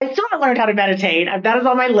learned how to meditate. That is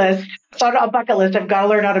on my list. It's on a bucket list. I've got to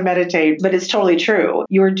learn how to meditate. But it's totally true.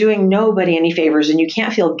 You're doing nobody any favors and you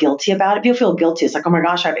can't feel guilty about it. People feel guilty. It's like, oh my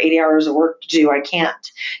gosh, I have 80 hours of work to do. I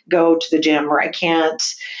can't go to the gym, or I can't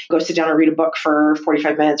go sit down and read a book for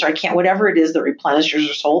 45 minutes, or I can't, whatever it is that replenishes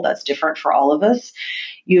your soul. That's different for all of us.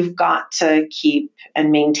 You've got to keep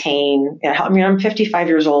and maintain. I mean, I'm 55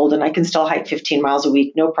 years old and I can still hike 15 miles a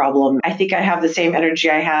week, no problem. I think I have the same energy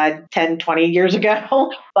I had 10, 20 years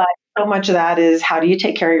ago. But so much of that is, how do you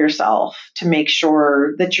take care of yourself to make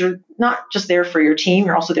sure that you're not just there for your team,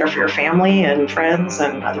 you're also there for your family and friends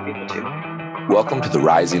and other people too. Welcome to the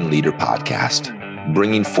Rising Leader Podcast,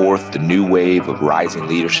 bringing forth the new wave of rising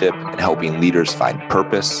leadership and helping leaders find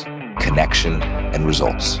purpose, connection, and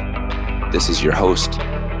results. This is your host,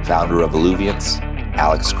 founder of Alluviance,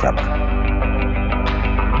 Alex Kremer.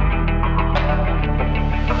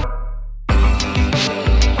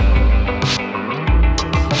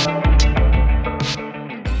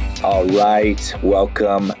 All right,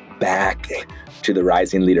 welcome back to the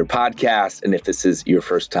Rising Leader Podcast. And if this is your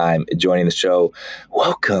first time joining the show,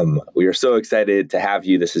 welcome. We are so excited to have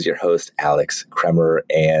you. This is your host, Alex Kremer,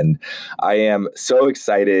 and I am so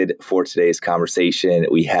excited for today's conversation.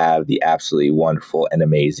 We have the absolutely wonderful and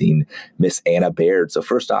amazing Miss Anna Baird. So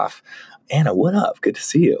first off, Anna, what up? Good to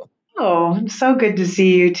see you. Oh, so good to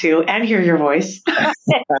see you too and hear your voice.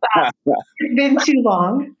 It's been too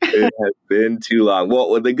long. It has been too long.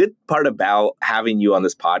 Well, the good part about having you on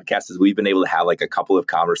this podcast is we've been able to have like a couple of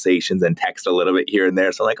conversations and text a little bit here and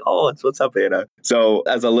there. So like, oh, what's up, Anna? So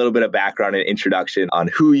as a little bit of background and introduction on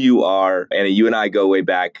who you are, Anna, you and I go way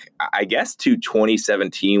back, I guess, to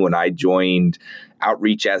 2017 when I joined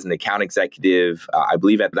Outreach as an account executive. I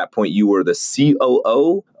believe at that point you were the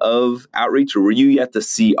COO of Outreach, or were you yet the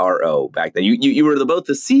CRO back then? You were both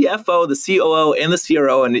the CFO, the COO, and the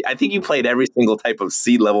CRO, and I think you played every single type of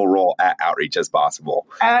C-level role at Outreach as possible.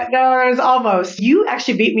 No, it was almost. You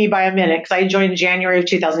actually beat me by a minute because I joined January of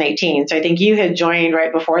 2018. So I think you had joined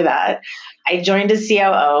right before that. I joined as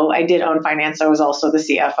COO. I did own finance. I was also the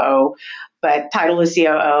CFO. But title was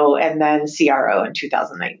COO and then CRO in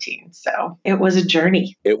 2019. So it was a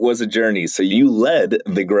journey. It was a journey. So you led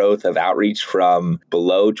the growth of Outreach from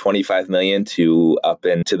below 25 million to up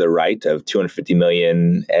and to the right of 250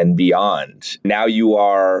 million and beyond. Now you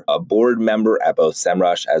are a board member at both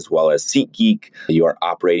SEMrush as well as SeatGeek. You are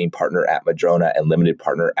operating partner at Madrona and limited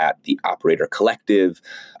partner at the Operator Collective.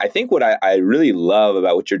 I think what I really love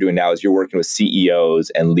about what you're doing now is you're working with CEOs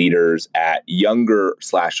and leaders at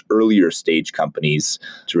younger/earlier stage companies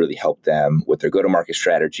to really help them with their go-to-market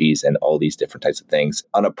strategies and all these different types of things.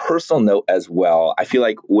 On a personal note as well, I feel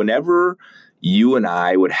like whenever you and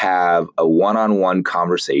I would have a one-on-one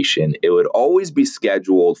conversation, it would always be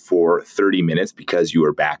scheduled for 30 minutes because you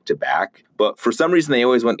were back to back. But for some reason, they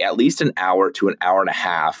always went at least an hour to an hour and a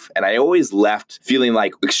half. And I always left feeling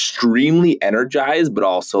like extremely energized, but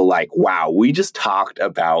also like, wow, we just talked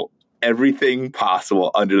about everything possible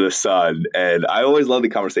under the sun. And I always love the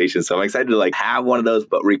conversation. So I'm excited to like have one of those,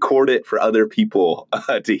 but record it for other people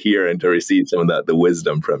to hear and to receive some of the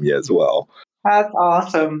wisdom from you as well. That's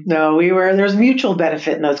awesome. No, there's mutual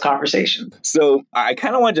benefit in those conversations. So I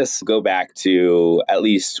kind of want to just go back to at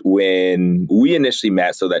least when we initially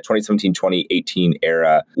met. So that 2017, 2018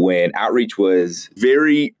 era when Outreach was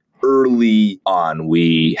very early on.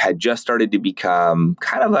 We had just started to become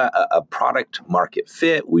kind of a product market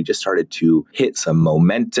fit. We just started to hit some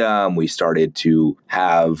momentum. We started to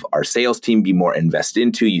have our sales team be more invested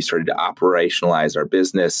into. You started to operationalize our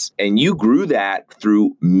business. And you grew that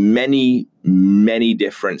through many, many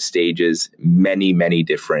different stages, many, many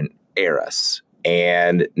different eras.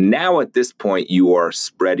 And now at this point, you are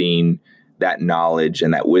spreading that knowledge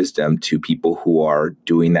and that wisdom to people who are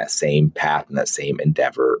doing that same path and that same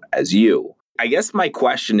endeavor as you. I guess my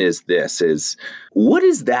question is what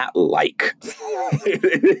is that like?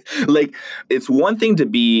 Like, it's one thing to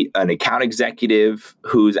be an account executive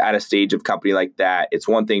who's at a stage of company like that. It's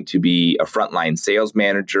one thing to be a frontline sales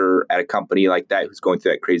manager at a company like that who's going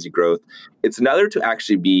through that crazy growth. It's another to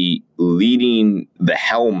actually be leading the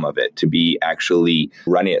helm of it, to be actually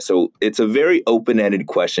running it. So it's a very open-ended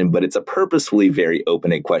question, but it's a purposefully very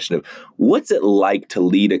open-ended question of what's it like to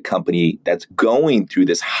lead a company that's going through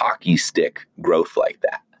this hockey stick growth like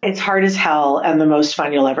that? It's hard as hell and the most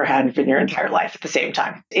fun you'll ever have in your entire life at the same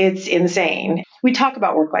time. It's insane. We talk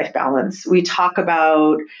about work-life balance. We talk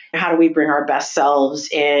about how do we bring our best selves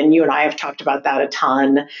in. You and I have talked about that a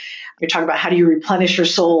ton. We talk about how do you replenish your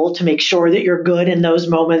soul to make sure that you're good in those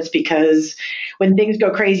moments, because when things go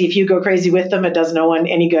crazy, if you go crazy with them, it does no one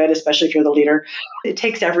any good, especially if you're the leader. It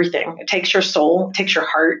takes everything. It takes your soul, it takes your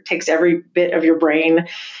heart, it takes every bit of your brain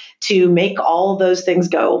to make all those things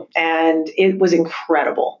go. And it was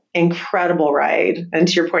incredible ride. And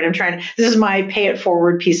to your point, this is my pay it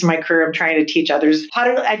forward piece of my career. I'm trying to teach others how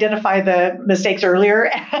to identify the mistakes earlier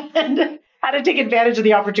and how to take advantage of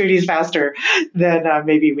the opportunities faster than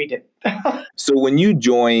maybe we did. So when you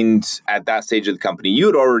joined at that stage of the company, you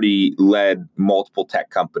had already led multiple tech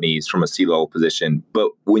companies from a C-level position.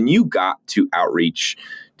 But when you got to Outreach,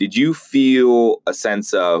 did you feel a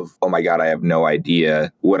sense of, oh my God, I have no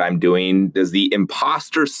idea what I'm doing? Does the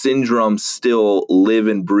imposter syndrome still live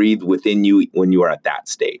and breathe within you when you are at that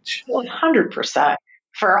stage? 100%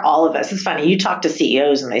 for all of us. It's funny. You talk to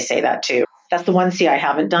CEOs and they say that too. That's the one C I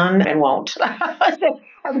haven't done and won't.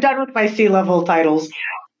 I'm done with my C-level titles.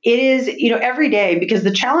 It is, every day, because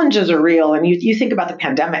the challenges are real. And you think about the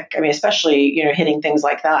pandemic, especially, hitting things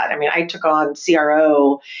like that. I took on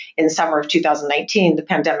CRO in summer of 2019. The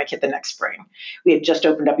pandemic hit the next spring. We had just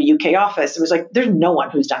opened up a UK office. It was like, there's no one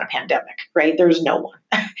who's done a pandemic, right? There's no one.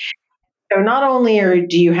 So not only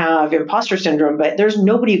do you have imposter syndrome, but there's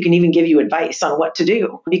nobody who can even give you advice on what to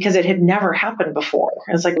do because it had never happened before.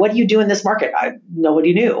 And it's like, what do you do in this market?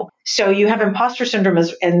 Nobody knew. So you have imposter syndrome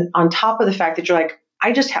and on top of the fact that you're like,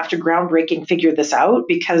 I just have to groundbreaking figure this out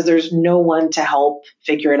because there's no one to help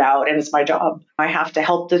figure it out. And it's my job. I have to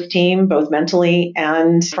help this team both mentally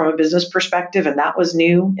and from a business perspective. And that was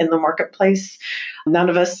new in the marketplace. None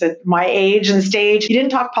of us at my age and stage, you didn't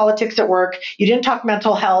talk politics at work. You didn't talk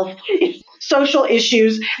mental health, social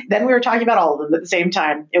issues. Then we were talking about all of them at the same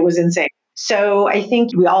time. It was insane. So I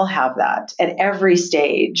think we all have that at every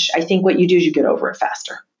stage. I think what you do is you get over it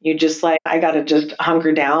faster. You just I got to just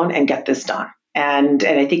hunker down and get this done. And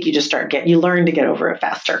I think you just you learn to get over it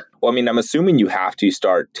faster. Well, I'm assuming you have to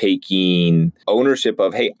start taking ownership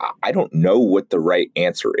of, hey, I don't know what the right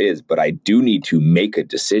answer is, but I do need to make a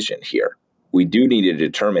decision here. We do need to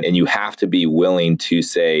determine, and you have to be willing to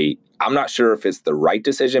say, I'm not sure if it's the right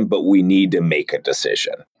decision, but we need to make a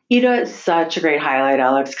decision. It's such a great highlight,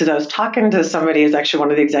 Alex, because I was talking to somebody who's actually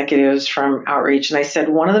one of the executives from Outreach, and I said,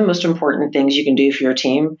 one of the most important things you can do for your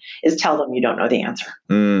team is tell them you don't know the answer.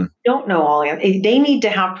 Don't know all answers. They need to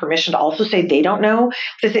have permission to also say they don't know.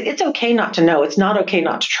 They say, it's okay not to know. It's not okay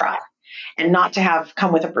not to try. And not to have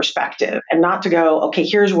come with a perspective and not to go, okay,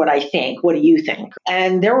 here's what I think. What do you think?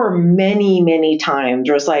 And there were many, many times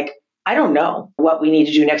where it's like, I don't know what we need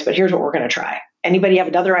to do next, but here's what we're going to try. Anybody have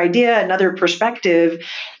another idea, another perspective?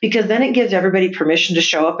 Because then it gives everybody permission to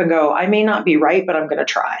show up and go, I may not be right, but I'm going to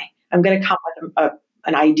try. I'm going to come with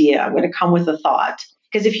an idea. I'm going to come with a thought.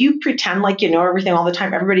 Because if you pretend like you know everything all the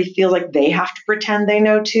time, everybody feels like they have to pretend they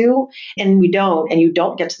know too. And we don't. And you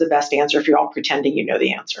don't get to the best answer if you're all pretending you know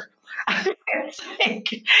the answer. It's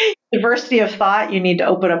like diversity of thought, you need to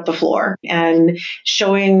open up the floor, and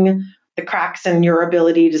showing the cracks in your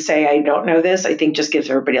ability to say, I don't know this, I think just gives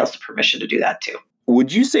everybody else the permission to do that too.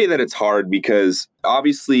 Would you say that it's hard because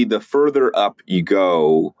obviously the further up you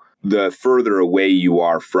go, the further away you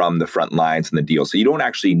are from the front lines and the deal. So you don't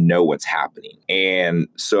actually know what's happening. And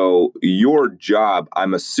so your job,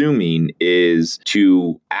 I'm assuming, is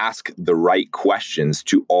to ask the right questions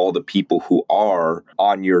to all the people who are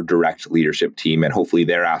on your direct leadership team. And hopefully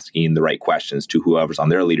they're asking the right questions to whoever's on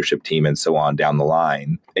their leadership team and so on down the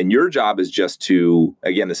line. And your job is just to,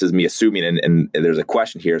 again, this is me assuming, and there's a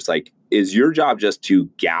question here. It's like, is your job just to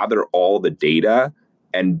gather all the data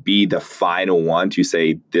and be the final one to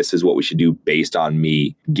say, this is what we should do based on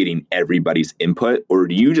me getting everybody's input? Or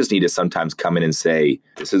do you just need to sometimes come in and say,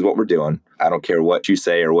 this is what we're doing. I don't care what you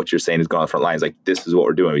say or what you're saying is going on the front lines. Like, this is what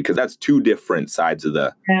we're doing, because that's two different sides of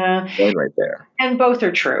the coin right there. And both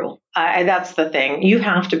are true. That's the thing. You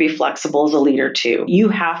have to be flexible as a leader too. You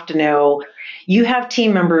have to know you have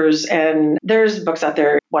team members, and there's books out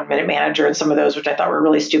there, 1 Minute Manager and some of those, which I thought were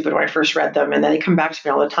really stupid when I first read them. And then they come back to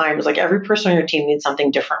me all the time. It's like every person on your team needs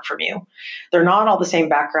something different from you. They're not all the same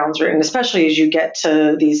backgrounds, and especially as you get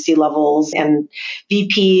to these C-levels and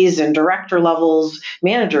VPs and director levels,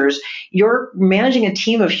 managers, you're managing a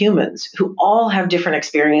team of humans who all have different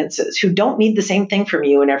experiences, who don't need the same thing from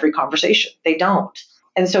you in every conversation. They don't.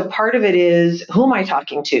 And so part of it is, who am I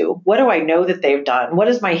talking to? What do I know that they've done? What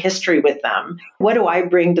is my history with them? What do I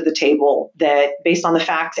bring to the table that, based on the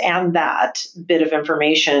facts and that bit of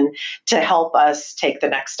information, to help us take the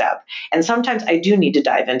next step? And sometimes I do need to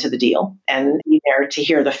dive into the deal and be there to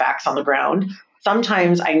hear the facts on the ground.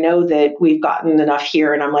 Sometimes I know that we've gotten enough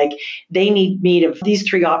here and I'm like, they need me to these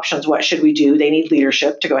three options. What should we do? They need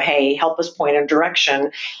leadership to go, hey, help us point in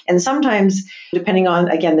direction. And sometimes, depending on,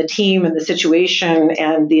 again, the team and the situation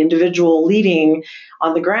and the individual leading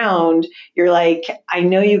on the ground, you're like, I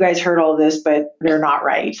know you guys heard all this, but they're not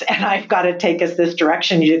right. And I've got to take us this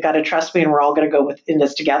direction. You've got to trust me and we're all going to go in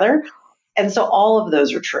this together. And so all of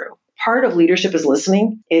those are true. Part of leadership is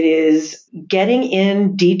listening. It is getting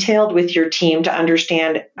in detailed with your team to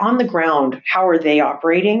understand on the ground, how are they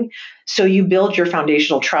operating? So you build your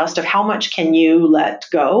foundational trust of how much can you let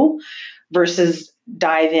go versus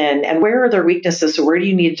dive in, and where are their weaknesses? So where do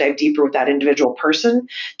you need to dive deeper with that individual person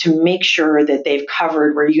to make sure that they've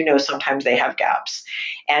covered where sometimes they have gaps,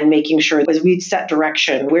 and making sure as we set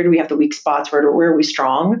direction, where do we have the weak spots? Where are we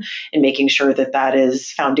strong? And making sure that that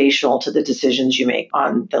is foundational to the decisions you make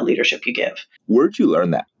on the leadership you give. Where'd you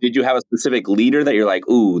learn that? Did you have a specific leader that you're like,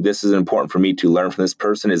 ooh, this is important for me to learn from this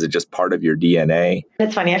person? Is it just part of your DNA?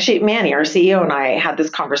 It's funny. Actually, Manny, our CEO, and I had this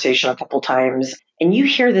conversation a couple times. And you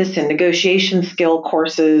hear this in negotiation skill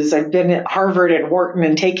courses. I've been at Harvard and Wharton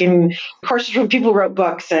and taken courses from people who wrote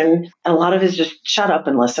books. And a lot of it is just shut up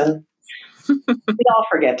and listen. We all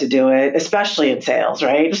forget to do it, especially in sales,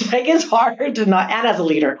 right? It's hard to not, and as a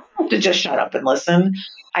leader, to just shut up and listen.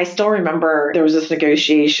 I still remember there was this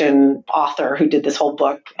negotiation author who did this whole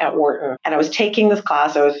book at Wharton, and I was taking this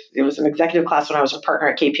class. It was an executive class when I was a partner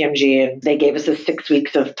at KPMG, and they gave us this 6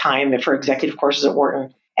 weeks of time for executive courses at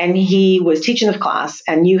Wharton. And he was teaching this class,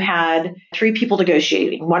 and you had three people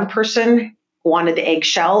negotiating. One person wanted the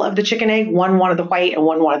eggshell of the chicken egg, one wanted the white, and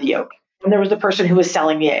one wanted the yolk. And there was the person who was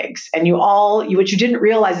selling the eggs. And what you didn't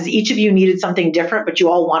realize is each of you needed something different, but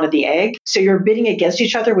you all wanted the egg. So you're bidding against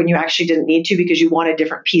each other when you actually didn't need to, because you wanted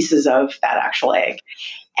different pieces of that actual egg.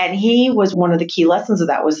 And one of the key lessons of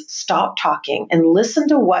that was stop talking and listen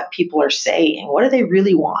to what people are saying. What do they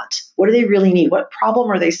really want? What do they really need? What problem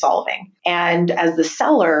are they solving? And as the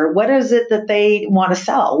seller, what is it that they want to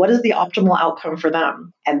sell? What is the optimal outcome for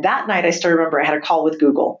them? And that night, I still remember I had a call with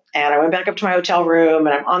Google, and I went back up to my hotel room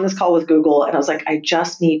and I'm on this call with Google, and I was like, I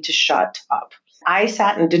just need to shut up. I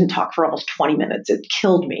sat and didn't talk for almost 20 minutes. It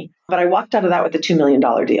killed me. But I walked out of that with a $2 million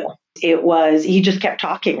deal. He just kept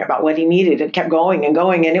talking about what he needed and kept going and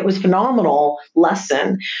going. And it was a phenomenal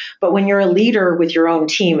lesson. But when you're a leader with your own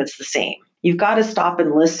team, it's the same. You've got to stop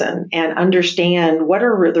and listen and understand what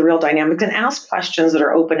are the real dynamics and ask questions that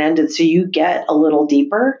are open-ended so you get a little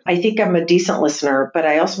deeper. I think I'm a decent listener, but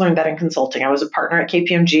I also learned that in consulting. I was a partner at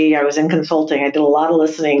KPMG. I was in consulting. I did a lot of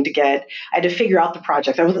listening I had to figure out the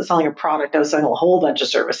project. I wasn't selling a product. I was selling a whole bunch of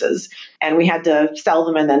services, and we had to sell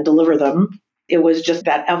them and then deliver them. It was just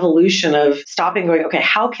that evolution of stopping, going, okay,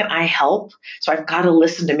 how can I help? So I've got to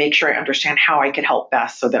listen to make sure I understand how I could help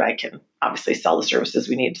best so that I can obviously sell the services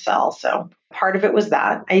we need to sell. So part of it was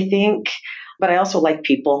that, I think. But I also like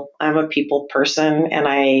people. I'm a people person, and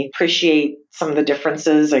I appreciate some of the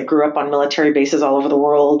differences. I grew up on military bases all over the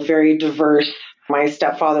world, very diverse. My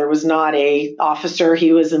stepfather was not a officer.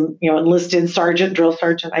 He was an enlisted sergeant, drill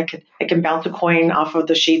sergeant. I can bounce a coin off of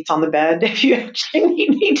the sheets on the bed if you actually need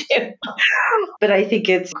me to. But I think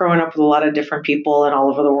it's growing up with a lot of different people and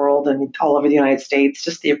all over the world and all over the United States,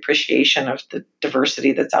 just the appreciation of the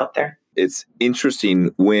diversity that's out there. It's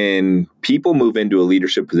interesting when people move into a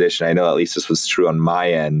leadership position. I know at least this was true on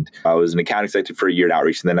my end. I was an account executive for a year at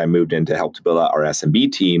Outreach, and then I moved in to help to build out our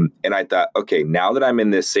SMB team. And I thought, okay, now that I'm in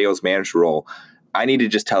this sales manager role, I need to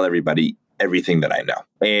just tell everybody everything that I know.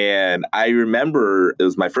 And I remember it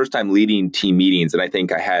was my first time leading team meetings, and I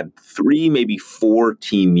think I had 3, maybe 4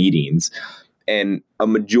 team meetings. And a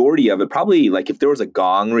majority of it, probably like if there was a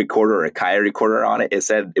Gong recorder or a Kaya recorder on it,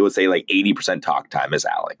 it would say like 80% talk time is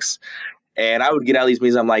Alex. And I would get out of these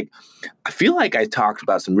meetings, I'm like, I feel like I talked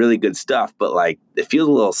about some really good stuff, but like it feels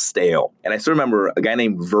a little stale. And I still remember a guy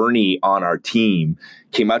named Vernie on our team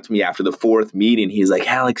came up to me after the 4th meeting. He's like,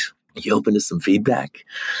 Alex, you open to some feedback?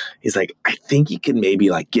 He's like, I think you can maybe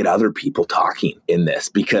like get other people talking in this,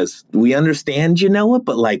 because we understand you know it,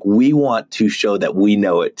 but like we want to show that we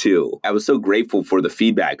know it too. I was so grateful for the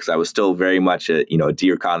feedback, because I was still very much a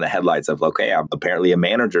deer caught in the headlights of like, okay, I'm apparently a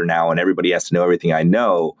manager now and everybody has to know everything I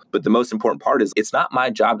know. But the most important part is it's not my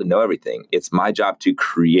job to know everything. It's my job to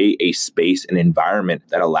create a space and environment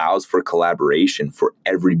that allows for collaboration for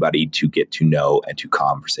everybody to get to know and to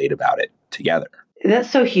conversate about it together.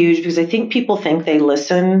 That's so huge, because I think people think they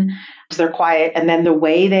listen because they're quiet, and then the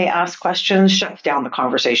way they ask questions shuts down the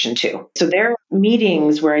conversation too. So there are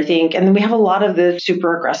meetings where I think, and then we have a lot of this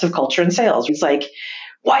super aggressive culture in sales. It's like,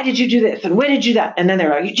 why did you do this? And when did you do that? And then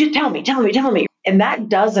they're like, you just tell me. And that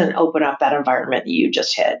doesn't open up that environment that you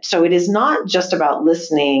just hit. So it is not just about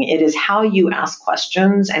listening, it is how you ask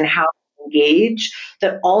questions and how you engage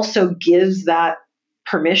that also gives that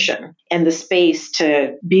permission and the space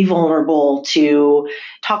to be vulnerable, to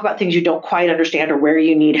talk about things you don't quite understand or where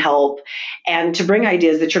you need help, and to bring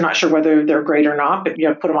ideas that you're not sure whether they're great or not, but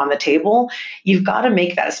put them on the table. You've got to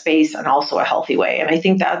make that space and also a healthy way. And I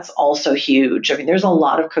think that's also huge. I mean, there's a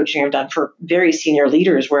lot of coaching I've done for very senior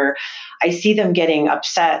leaders where I see them getting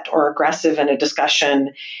upset or aggressive in a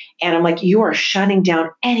discussion. And I'm like, you are shutting down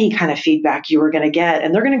any kind of feedback you were going to get.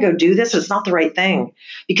 And they're going to go do this. It's not the right thing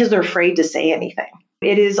because they're afraid to say anything.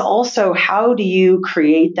 It is also, how do you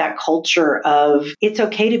create that culture of it's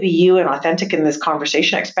okay to be you and authentic in this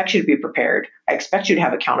conversation? I expect you to be prepared. I expect you to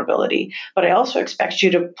have accountability, but I also expect you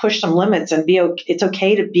to push some limits and it's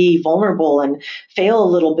okay to be vulnerable and fail a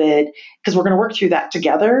little bit because we're going to work through that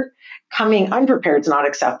together. Coming unprepared is not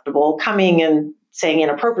acceptable. Coming and saying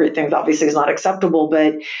inappropriate things obviously is not acceptable,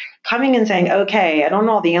 but coming and saying, okay, I don't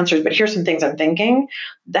know all the answers, but here's some things I'm thinking,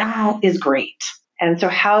 that is great. And so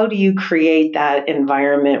how do you create that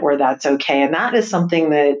environment where that's okay? And that is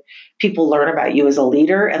something that people learn about you as a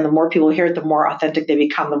leader. And the more people hear it, the more authentic they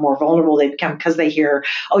become, the more vulnerable they become because they hear,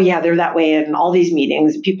 oh yeah, they're that way in all these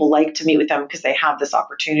meetings. People like to meet with them because they have this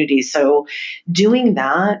opportunity. So doing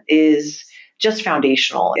that is just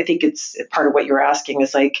foundational. I think it's part of what you're asking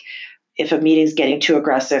is like, if a meeting's getting too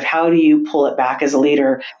aggressive, how do you pull it back as a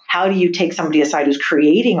leader? How do you take somebody aside who's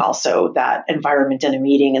creating also that environment in a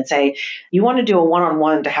meeting and say, you want to do a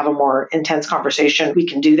one-on-one to have a more intense conversation? We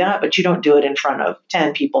can do that, but you don't do it in front of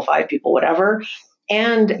 10 people, 5 people, whatever.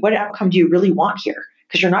 And what outcome do you really want here?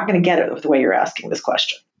 Because you're not going to get it with the way you're asking this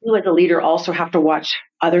question. You as a leader also have to watch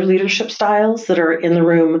other leadership styles that are in the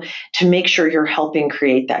room to make sure you're helping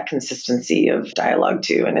create that consistency of dialogue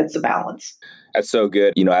too. And it's a balance. That's so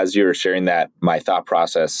good. As you were sharing that, my thought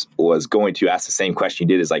process was going to ask the same question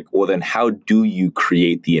you did is like, well, then how do you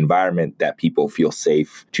create the environment that people feel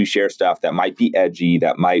safe to share stuff that might be edgy,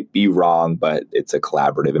 that might be wrong, but it's a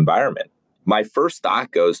collaborative environment? My first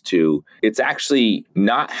thought goes to, it's actually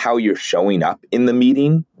not how you're showing up in the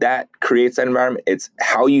meeting that creates that environment. It's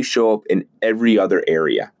how you show up in every other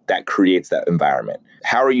area that creates that environment.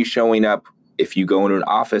 How are you showing up if you go into an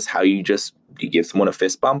office? How you give someone a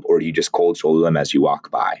fist bump, or do you just cold shoulder them as you walk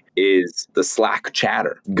by? Is the Slack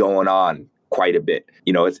chatter going on quite a bit?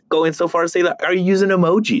 It's going so far as to say that, are you using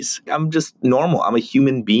emojis? I'm just normal. I'm a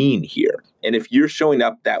human being here. And if you're showing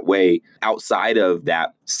up that way outside of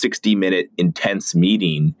that 60-minute intense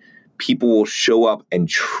meeting, people will show up and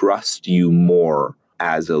trust you more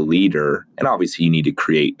as a leader. And obviously you need to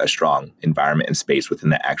create a strong environment and space within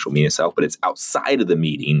the actual meeting itself, but it's outside of the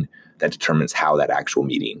meeting that determines how that actual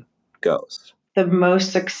meeting goes. The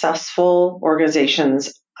most successful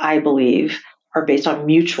organizations, I believe, are based on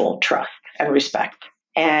mutual trust and respect.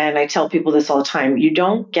 And I tell people this all the time. You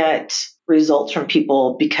don't get results from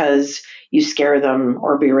people because you scare them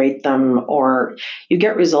or berate them, or you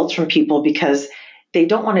get results from people because they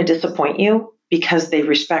don't want to disappoint you, because they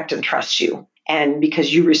respect and trust you. And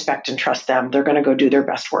because you respect and trust them, they're going to go do their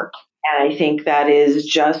best work. And I think that is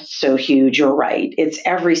just so huge. You're right. It's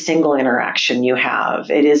every single interaction you have.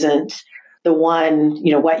 It isn't the one,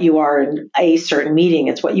 what you are in a certain meeting.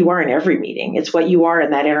 It's what you are in every meeting. It's what you are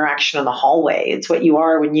in that interaction in the hallway. It's what you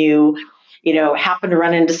are when you happen to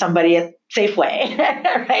run into somebody at Safeway,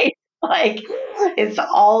 right? Like, it's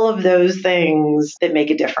all of those things that make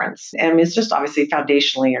a difference. And it's just obviously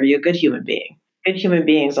foundationally, are you a good human being? Good human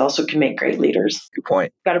beings also can make great leaders. Good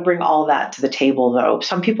point. Got to bring all that to the table, though.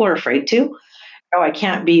 Some people are afraid to. Oh, I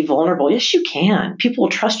can't be vulnerable. Yes, you can. People will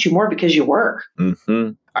trust you more because you were.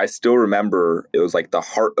 Mm-hmm. I still remember it was like the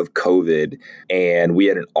heart of COVID, and we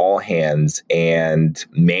had an all hands, and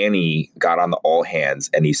Manny got on the all hands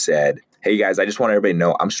and he said, hey guys, I just want everybody to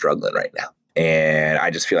know I'm struggling right now. And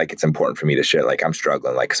I just feel like it's important for me to share, like I'm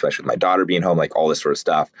struggling, like especially with my daughter being home, like all this sort of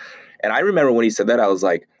stuff. And I remember when he said that, I was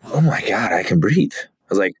like, oh my God, I can breathe. I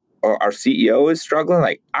was like, our CEO is struggling.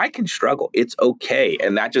 Like, I can struggle. It's okay.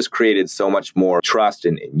 And that just created so much more trust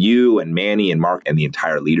in you and Manny and Mark and the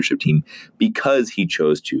entire leadership team because he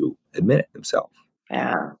chose to admit it himself.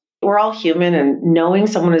 Yeah. We're all human, and knowing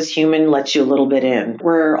someone is human lets you a little bit in.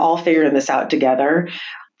 We're all figuring this out together.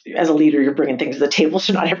 As a leader, you're bringing things to the table,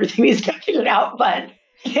 so not everything needs to get figured out, but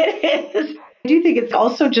it is. I do think it's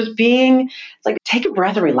also just it's like take a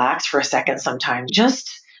breath and relax for a second sometimes.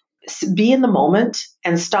 Just be in the moment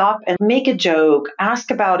and stop and make a joke,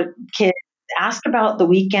 ask about kids, ask about the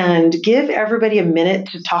weekend, give everybody a minute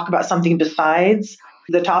to talk about something besides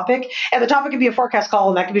the topic. And the topic could be a forecast call,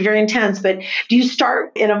 and that could be very intense. But do you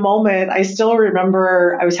start in a moment? I still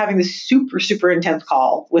remember I was having this super, super intense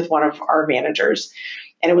call with one of our managers,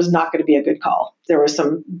 and it was not going to be a good call. There was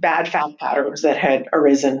some bad fact patterns that had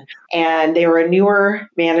arisen, and they were a newer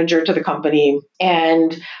manager to the company.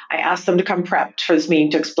 And I asked them to come prepped for this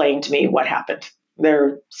meeting to explain to me what happened.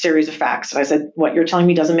 Their series of facts. And I said, what you're telling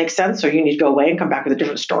me doesn't make sense, so you need to go away and come back with a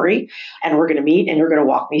different story. And we're going to meet and you're going to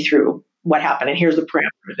walk me through what happened. And here's the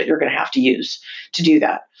parameters that you're going to have to use to do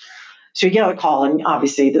that. So you get on the call, and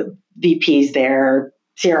obviously the VP's there,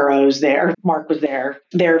 CRO's there, Mark was there,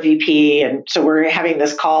 their VP. And so we're having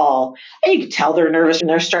this call, and you can tell they're nervous and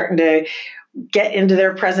they're starting to get into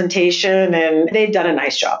their presentation, and they'd done a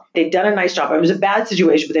nice job. They'd done a nice job. It was a bad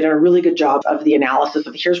situation, but they'd done a really good job of the analysis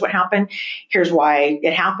of here's what happened, here's why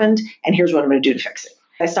it happened, and here's what I'm going to do to fix it.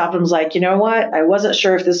 I stopped and was like, you know what? I wasn't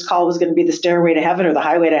sure if this call was going to be the stairway to heaven or the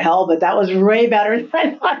highway to hell, but that was way better than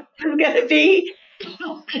I thought it was going to be.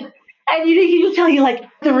 And you tell you like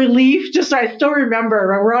the relief, just I still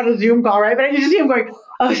remember we're on a Zoom call, right? But I just see him going,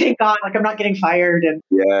 oh, thank God, like I'm not getting fired. And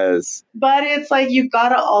Yes. but it's like you got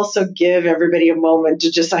to also give everybody a moment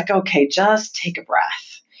to just like, okay, just take a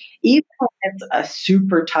breath. Even when it's a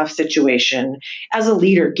super tough situation, as a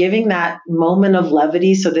leader, giving that moment of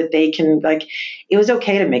levity so that they can, like, it was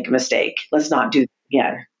okay to make a mistake. Let's not do it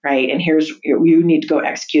again, right? And here's, you need to go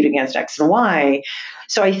execute against X and Y.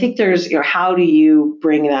 So I think there's, how do you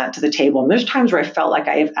bring that to the table? And there's times where I felt like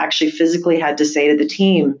I have actually physically had to say to the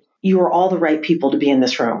team, you are all the right people to be in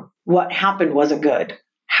this room. What happened wasn't good.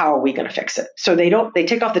 How are we going to fix it? So they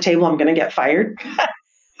take off the table, I'm going to get fired.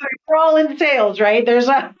 We're all in sales, right?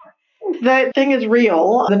 The thing is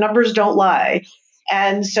real. The numbers don't lie.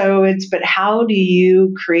 And so but how do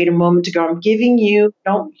you create a moment to go, I'm giving you,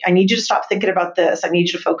 I need you to stop thinking about this. I need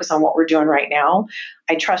you to focus on what we're doing right now.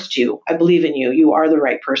 I trust you. I believe in you. You are the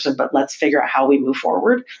right person, but let's figure out how we move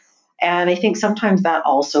forward. And I think sometimes that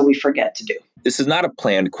also we forget to do. This is not a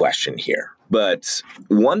planned question here, but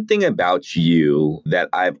one thing about you that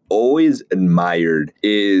I've always admired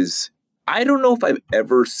is I don't know if I've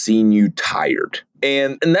ever seen you tired.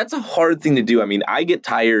 And that's a hard thing to do. I mean, I get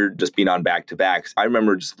tired just being on back-to-backs. I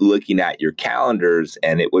remember just looking at your calendars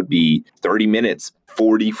and it would be 30 minutes,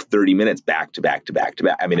 30 minutes back to back to back to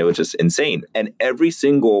back. I mean, it was just insane. And every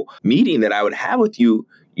single meeting that I would have with you,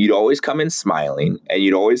 you'd always come in smiling and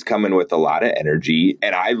you'd always come in with a lot of energy.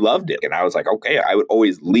 And I loved it. And I was like, okay, I would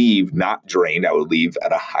always leave not drained. I would leave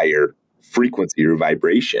at a higher frequency or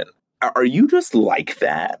vibration. Are you just like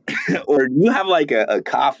that? Or do you have like a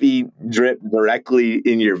coffee drip directly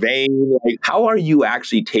in your vein? Like, how are you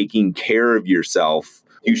actually taking care of yourself?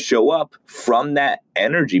 You show up from that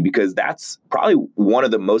energy, because that's probably one of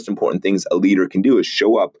the most important things a leader can do is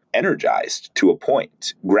show up energized to a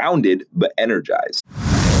point, grounded, but energized.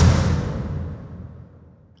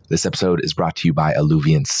 This episode is brought to you by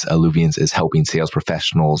Alluviance. Alluviance is helping sales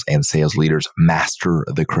professionals and sales leaders master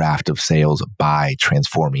the craft of sales by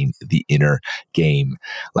transforming the inner game.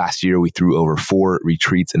 Last year, we threw over 4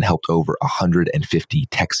 retreats and helped over 150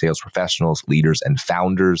 tech sales professionals, leaders, and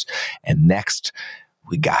founders. And next,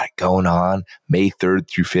 we got it going on May 3rd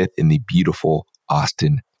through 5th in the beautiful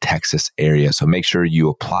Austin, Texas area. So make sure you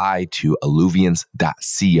apply to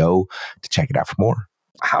alluviance.co to check it out for more.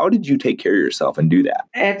 How did you take care of yourself and do that?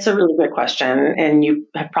 It's a really good question. And you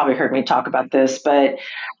have probably heard me talk about this, but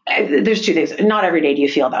there's 2 things. Not every day do you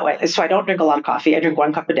feel that way. So I don't drink a lot of coffee. I drink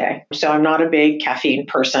 1 cup a day. So I'm not a big caffeine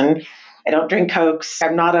person. I don't drink Cokes.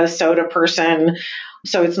 I'm not a soda person.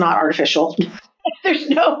 So it's not artificial. There's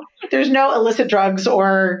no illicit drugs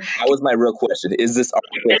or. That was my real question. Is this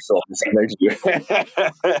artificial? This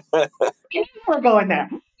energy? We're going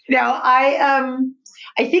there. Now,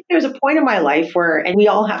 I think there's a point in my life where, and we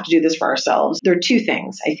all have to do this for ourselves. There are 2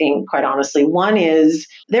 things, I think, quite honestly. One is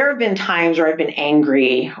there have been times where I've been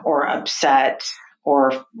angry or upset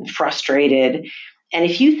or frustrated. And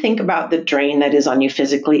if you think about the drain that is on you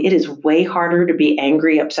physically, it is way harder to be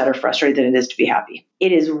angry, upset, or frustrated than it is to be happy.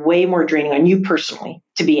 It is way more draining on you personally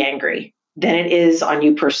to be angry than it is on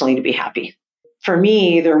you personally to be happy. For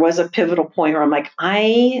me, there was a pivotal point where I'm like,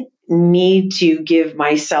 I need to give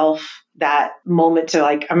myself that moment to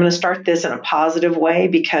like, I'm going to start this in a positive way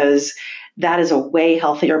because that is a way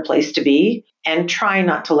healthier place to be, and try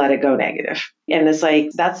not to let it go negative. And it's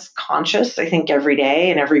like, that's conscious, I think, every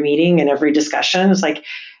day and every meeting and every discussion. It's like,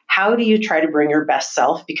 how do you try to bring your best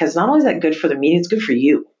self? Because not only is that good for the meeting, it's good for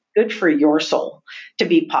you, good for your soul to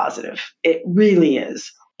be positive. It really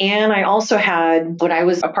is. And I also had, when I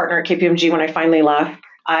was a partner at KPMG, when I finally left,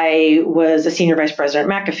 I was a senior vice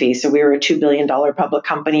president at McAfee. So we were a $2 billion public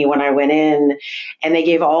company when I went in, and they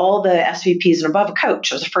gave all the SVPs and above a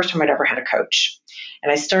coach. It was the first time I'd ever had a coach.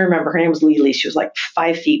 And I still remember her name was Lily. She was like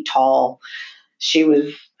 5 feet tall. She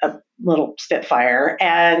was a little spitfire.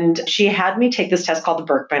 And she had me take this test called the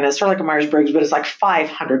Berkman. It's sort of like a Myers-Briggs, but it's like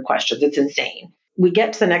 500 questions. It's insane. We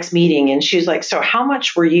get to the next meeting and she's like, so how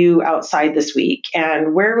much were you outside this week?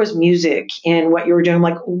 And where was music in what you were doing? I'm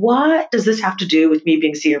like, what does this have to do with me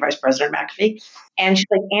being senior vice president at McAfee? And she's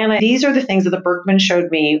like, Anna, these are the things that the Berkman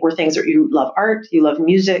showed me were things that you love art, you love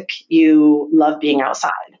music, you love being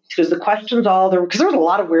outside. Because the questions all there, because there was a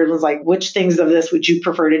lot of weird ones like, which things of this would you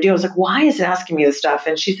prefer to do? I was like, why is it asking me this stuff?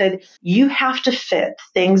 And she said, you have to fit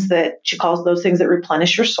things that she calls those things that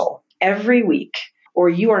replenish your soul every week, or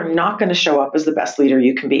you are not going to show up as the best leader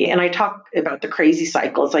you can be. And I talk about the crazy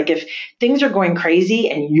cycle. It's like if things are going crazy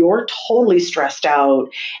and you're totally stressed out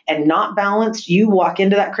and not balanced, you walk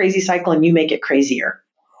into that crazy cycle and you make it crazier.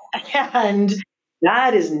 And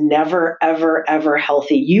that is never, ever, ever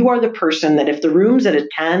healthy. You are the person that if the room's at a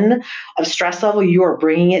 10 of stress level, you are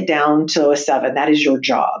bringing it down to a 7. That is your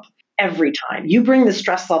job every time. You bring the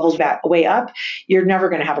stress levels back way up, you're never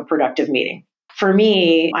going to have a productive meeting. For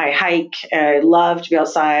me, I hike. I love to be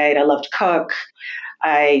outside. I love to cook.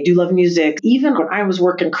 I do love music. Even when I was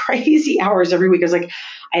working crazy hours every week, I was like,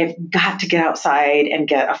 I have got to get outside and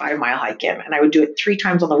get a 5 mile hike in. And I would do it 3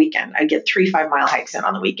 times on the weekend. I'd get 3 5 mile hikes in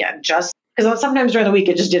on the weekend just because sometimes during the week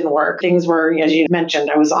it just didn't work. Things were, as you mentioned,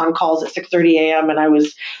 I was on calls at 6:30 a.m. and I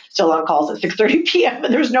was still on calls at 6:30 p.m.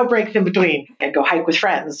 and there was no breaks in between. I'd go hike with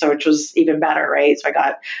friends, so which was even better, right? So I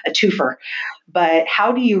got a twofer. But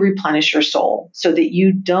how do you replenish your soul so that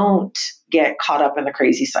you don't get caught up in the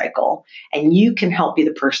crazy cycle and you can help be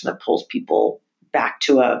the person that pulls people back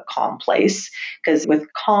to a calm place? Because with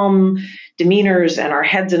calm demeanors and our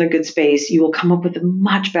heads in a good space, you will come up with a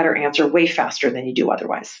much better answer way faster than you do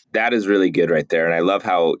otherwise. That is really good right there. And I love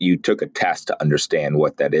how you took a test to understand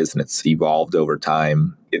what that is and it's evolved over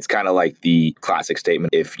time. It's kind of like the classic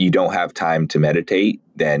statement, if you don't have time to meditate,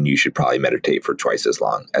 then you should probably meditate for twice as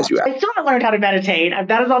long as you have. I still haven't learned how to meditate.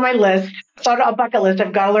 That is on my list. It's on a bucket list.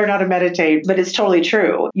 I've got to learn how to meditate, but it's totally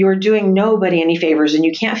true. You're doing nobody any favors and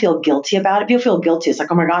you can't feel guilty about it. If you feel guilty, it's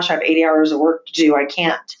like, oh my gosh, I have 80 hours of work to do. I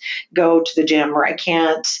can't go to the gym or I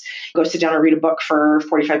can't go sit down and read a book for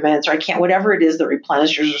 45 minutes or I can't, whatever it is that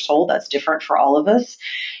replenishes your soul, that's different for all of us.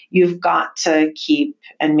 You've got to keep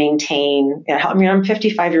and maintain. I mean, I'm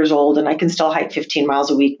 55 years old and I can still hike 15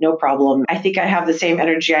 miles a week, no problem. I think I have the same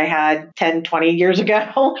energy I had 10, 20 years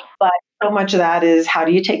ago, but so much of that is how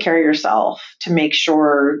do you take care of yourself to make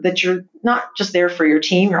sure that you're not just there for your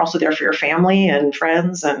team, you're also there for your family and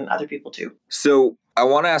friends and other people too. So I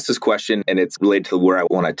want to ask this question, and it's related to where I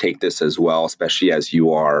want to take this as well, especially as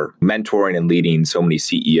you are mentoring and leading so many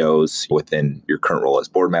CEOs within your current role as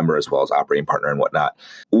board member, as well as operating partner and whatnot.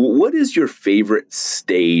 What is your favorite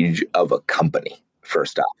stage of a company,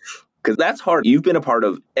 first off? Because that's hard. You've been a part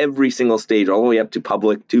of every single stage, all the way up to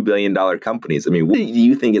public $2 billion companies. I mean, what do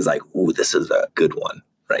you think is like, ooh, this is a good one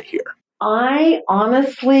right here? I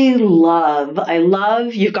honestly I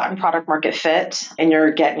love you've gotten product market fit and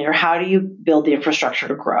you're getting how do you build the infrastructure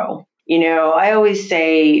to grow? I always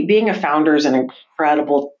say being a founder is an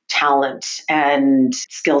incredible talent and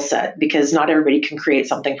skill set because not everybody can create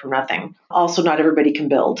something from nothing. Also, not everybody can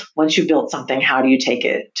build. Once you've built something, how do you take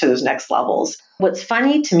it to those next levels? What's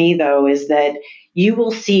funny to me though is that you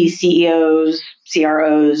will see CEOs,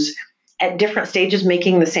 CROs at different stages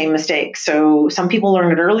making the same mistake. So some people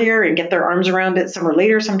learn it earlier and get their arms around it. Some are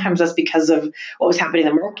later. Sometimes that's because of what was happening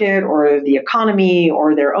in the market or the economy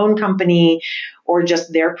or their own company or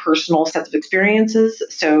just their personal sets of experiences.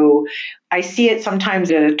 So I see it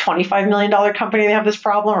sometimes at a $25 million company, they have this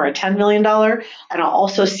problem, or a $10 million. And I'll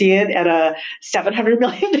also see it at a $700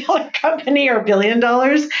 million company or $1 billion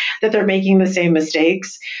that they're making the same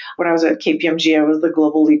mistakes. When I was at KPMG, I was the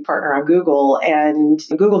global lead partner on Google, and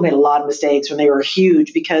Google made a lot of mistakes when they were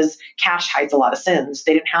huge because cash hides a lot of sins.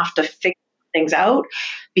 They didn't have to figure things out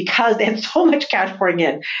because they had so much cash pouring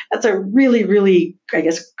in. That's a really, really, I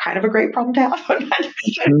guess, kind of a great problem to have.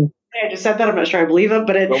 I just said that. I'm not sure I believe it,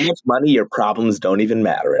 but So much money, your problems don't even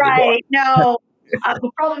matter anymore. Right. No.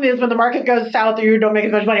 The problem is when the market goes south or you don't make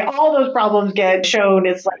as much money, all those problems get shown.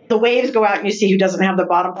 It's like the waves go out and you see who doesn't have the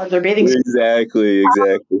bottom part of their bathing suit. Exactly.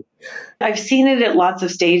 I've seen it at lots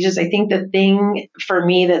of stages. I think the thing for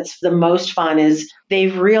me that's the most fun is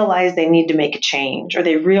they've realized they need to make a change or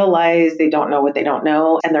they realize they don't know what they don't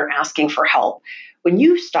know and they're asking for help. When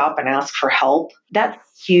you stop and ask for help, that's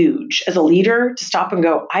huge. As a leader, to stop and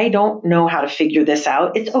go, I don't know how to figure this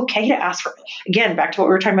out. It's okay to ask for, again, back to what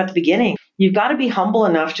we were talking about at the beginning. You've got to be humble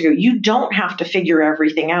enough to go, you don't have to figure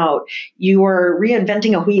everything out. You are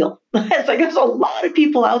reinventing a wheel. It's like there's a lot of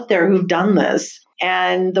people out there who've done this.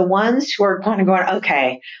 And the ones who are kind of going,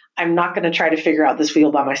 okay, I'm not going to try to figure out this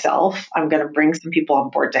wheel by myself. I'm going to bring some people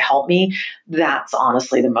on board to help me. That's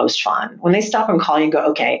honestly the most fun. When they stop and call you and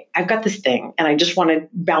go, okay, I've got this thing and I just want to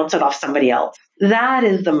bounce it off somebody else. That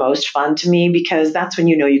is the most fun to me because that's when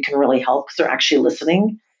you know you can really help because they're actually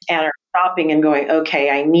listening and are stopping and going,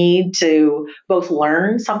 okay, I need to both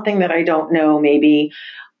learn something that I don't know maybe,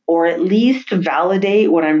 or at least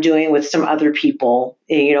validate what I'm doing with some other people,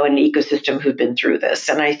 in an ecosystem who've been through this.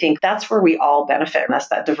 And I think that's where we all benefit. And that's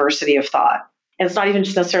that diversity of thought. And it's not even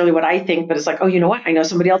just necessarily what I think, but it's like, oh, you know what? I know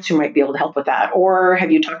somebody else who might be able to help with that. Or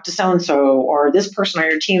have you talked to so-and-so? Or this person on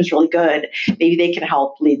your team is really good. Maybe they can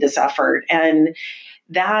help lead this effort. And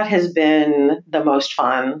that has been the most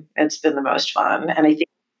fun. It's been the most fun. And I think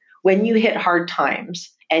when you hit hard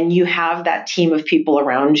times and you have that team of people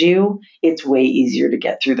around you, it's way easier to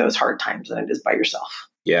get through those hard times than it is by yourself.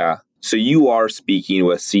 Yeah. So you are speaking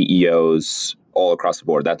with CEOs all across the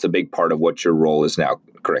board. That's a big part of what your role is now.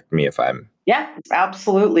 Correct me if I'm... Yeah,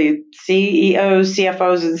 absolutely. CEOs,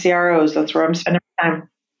 CFOs, and CROs. That's where I'm spending my time.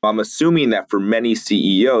 I'm assuming that for many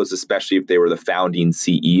CEOs, especially if they were the founding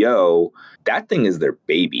CEO, that thing is their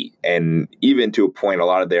baby. And even to a point, a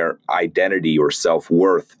lot of their identity or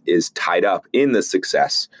self-worth is tied up in the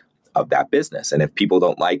success of that business. And if people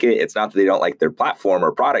don't like it, it's not that they don't like their platform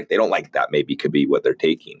or product. They don't like that, maybe could be what they're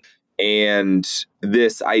taking. And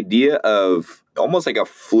this idea of almost like a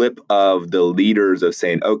flip of the leaders of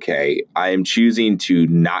saying, okay, I am choosing to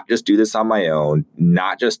not just do this on my own,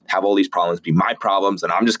 not just have all these problems be my problems,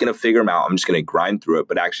 and I'm just going to figure them out. I'm just going to grind through it,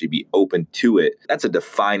 but actually be open to it. That's a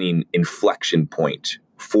defining inflection point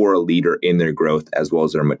for a leader in their growth as well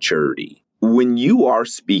as their maturity. When you are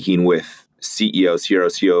speaking with CEOs,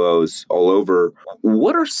 CROs, COOs all over,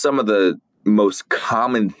 what are some of the most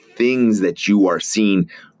common things that you are seeing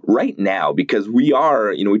right now? Because we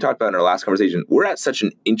are, we talked about in our last conversation, we're at such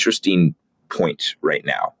an interesting point right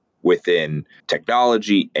now within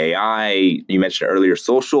technology, AI, you mentioned earlier,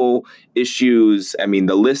 social issues. I mean,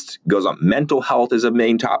 the list goes on. Mental health is a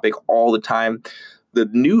main topic all the time. The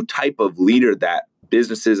new type of leader that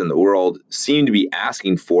businesses in the world seem to be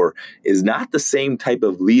asking for is not the same type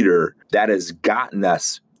of leader that has gotten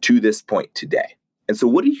us to this point today. And so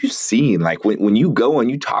what are you seeing? Like when you go and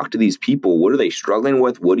you talk to these people, what are they struggling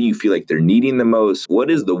with? What do you feel like they're needing the most? What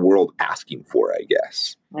is the world asking for, I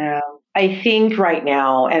guess? Yeah. I think right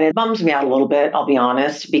now, and it bums me out a little bit, I'll be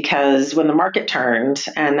honest, because when the market turned,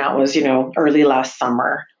 and that was, early last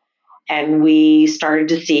summer, and we started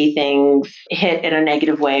to see things hit in a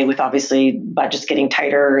negative way with obviously budgets getting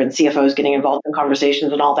tighter and CFOs getting involved in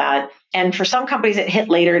conversations and all that. And for some companies, it hit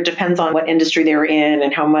later. It depends on what industry they were in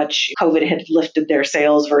and how much COVID had lifted their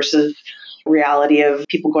sales versus reality of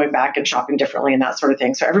people going back and shopping differently and that sort of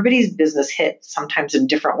thing. So everybody's business hit sometimes in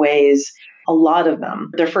different ways. A lot of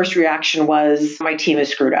them, their first reaction was, my team is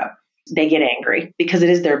screwed up. They get angry because it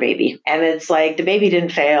is their baby. And it's like the baby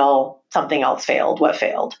didn't fail, something else failed. What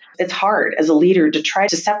failed? It's hard as a leader to try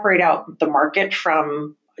to separate out the market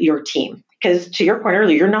from your team. Because to your point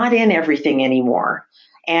earlier, you're not in everything anymore.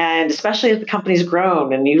 And especially as the company's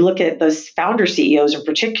grown and you look at those founder CEOs in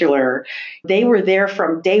particular, they were there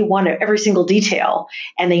from day one of every single detail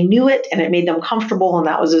and they knew it and it made them comfortable and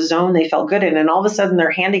that was a zone they felt good in. And all of a sudden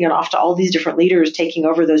they're handing it off to all these different leaders taking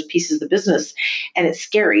over those pieces of the business. And it's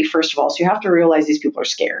scary, first of all. So you have to realize these people are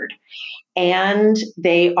scared and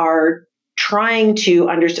they are trying to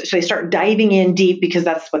understand. So they start diving in deep because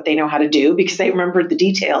that's what they know how to do because they remembered the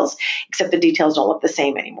details, except the details don't look the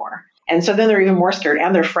same anymore. And so then they're even more scared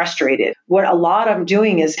and they're frustrated. What a lot I'm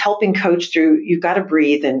doing is helping coach through, you've got to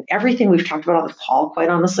breathe and everything we've talked about on the call, quite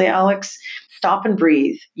honestly, Alex, stop and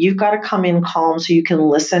breathe. You've got to come in calm so you can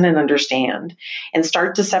listen and understand and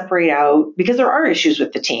start to separate out because there are issues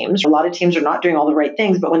with the teams. A lot of teams are not doing all the right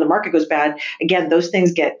things, but when the market goes bad, again, those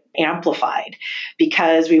things get amplified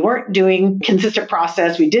because we weren't doing consistent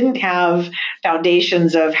process. We didn't have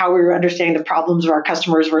foundations of how we were understanding the problems of our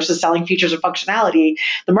customers versus selling features and functionality.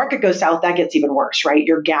 The market goes south, that gets even worse, right?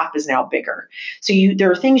 Your gap is now bigger. So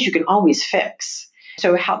there are things you can always fix.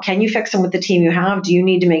 So how can you fix them with the team you have? Do you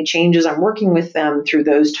need to make changes? I'm working with them through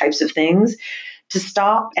those types of things to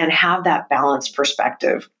stop and have that balanced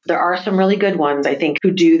perspective. There are some really good ones, I think, who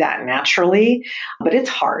do that naturally, but it's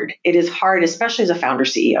hard. It is hard, especially as a founder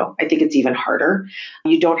CEO. I think it's even harder.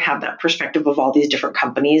 You don't have that perspective of all these different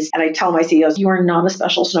companies. And I tell my CEOs, you are not a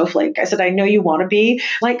special snowflake. I said, I know you want to be.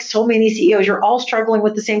 Like so many CEOs, you're all struggling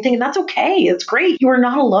with the same thing, and that's okay. It's great. You are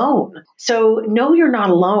not alone. So no, you're not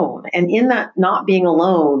alone. And in that not being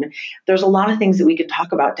alone, there's a lot of things that we can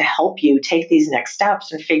talk about to help you take these next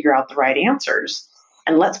steps and figure out the right answers.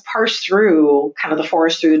 And let's parse through kind of the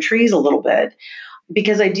forest through the trees a little bit.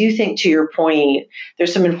 Because I do think, to your point,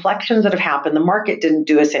 there's some inflections that have happened. The market didn't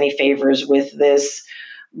do us any favors with this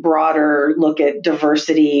broader look at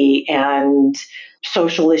diversity and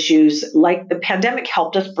social issues. Like the pandemic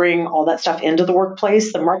helped us bring all that stuff into the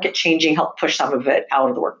workplace. The market changing helped push some of it out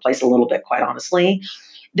of the workplace a little bit, quite honestly.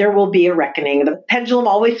 There will be a reckoning. The pendulum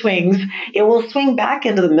always swings. It will swing back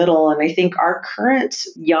into the middle. And I think our current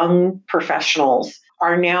young professionals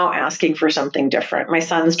are now asking for something different. My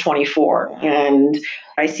son's 24 and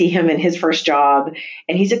I see him in his first job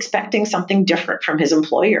and he's expecting something different from his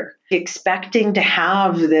employer. Expecting to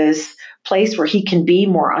have this place where he can be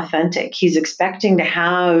more authentic. He's expecting to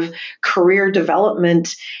have career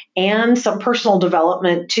development and some personal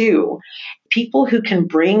development too. People who can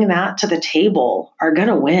bring that to the table are going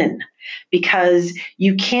to win because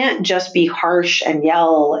you can't just be harsh and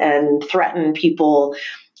yell and threaten people.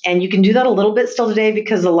 And you can do that a little bit still today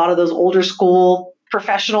because a lot of those older school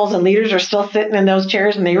professionals and leaders are still sitting in those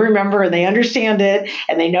chairs and they remember and they understand it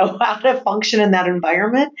and they know how to function in that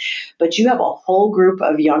environment. But you have a whole group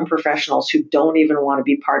of young professionals who don't even want to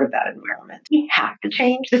be part of that environment. We have to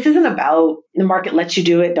change. This isn't about the market lets you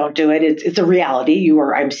do it, don't do it. It's a reality.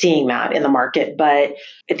 I'm seeing that in the market. But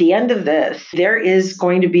at the end of this, there is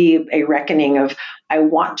going to be a reckoning of I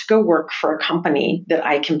want to go work for a company that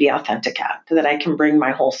I can be authentic at, that I can bring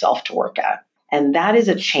my whole self to work at. And that is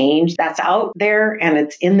a change that's out there and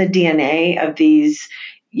it's in the DNA of these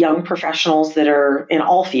young professionals that are in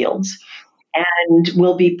all fields and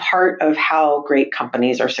will be part of how great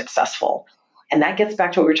companies are successful. And that gets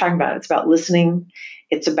back to what we were talking about. It's about listening.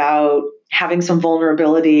 It's about having some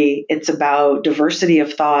vulnerability. It's about diversity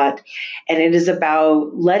of thought. And it is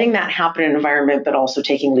about letting that happen in an environment, but also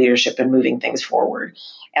taking leadership and moving things forward.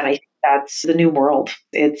 And I think that's the new world.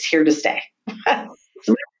 It's here to stay.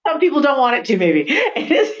 Some people don't want it to, maybe.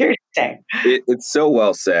 It is here to stay. It's so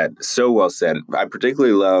well said. So well said. I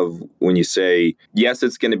particularly love when you say, yes,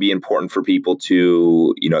 it's going to be important for people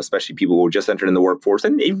to, especially people who just entered in the workforce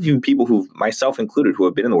and even people who, myself included, who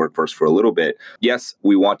have been in the workforce for a little bit. Yes,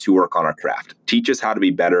 we want to work on our craft. Teach us how to be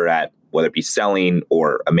better at whether it be selling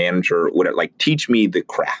or a manager, whatever. Like, teach me the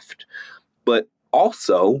craft. But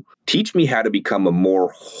also, teach me how to become a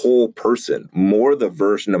more whole person, more the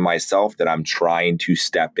version of myself that I'm trying to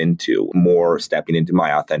step into, more stepping into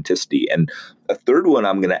my authenticity. And a third one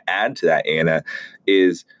I'm going to add to that, Anna,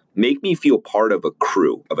 is make me feel part of a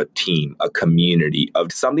crew, of a team, a community,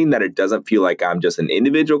 of something that it doesn't feel like I'm just an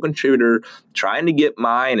individual contributor trying to get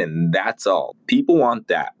mine and that's all. People want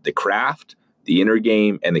that, the craft, the inner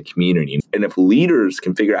game, and the community. And if leaders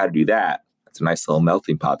can figure out how to do that, it's a nice little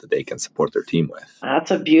melting pot that they can support their team with.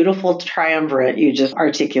 That's a beautiful triumvirate you just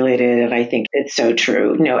articulated. And I think it's so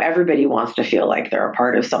true. Everybody wants to feel like they're a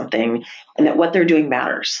part of something and that what they're doing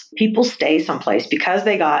matters. People stay someplace because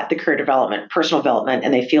they got the career development, personal development,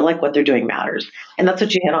 and they feel like what they're doing matters. And that's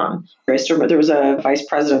what you hit on. There was a vice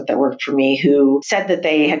president that worked for me who said that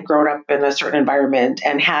they had grown up in a certain environment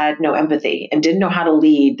and had no empathy and didn't know how to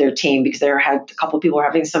lead their team because a couple of people were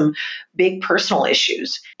having some big personal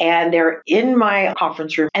issues. And they're in my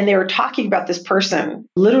conference room and they were talking about this person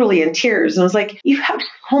literally in tears. And I was like, you have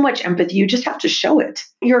so much empathy. You just have to show it.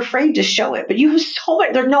 You're afraid to show it, but you have so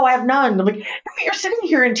much. They're, no, I have none. I'm like, no, you're sitting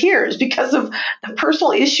here in tears because of the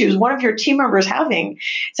personal issues one of your team members having.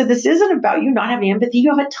 So this isn't about you not having empathy.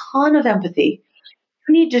 You have a ton of empathy.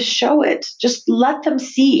 You need to show it. Just let them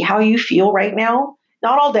see how you feel right now.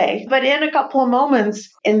 Not all day, but in a couple of moments.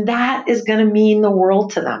 And that is going to mean the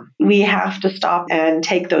world to them. We have to stop and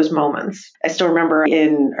take those moments. I still remember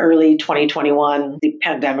in early 2021, the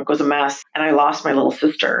pandemic was a mess and I lost my little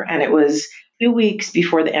sister. And it was 2 weeks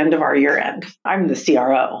before the end of our year end. I'm the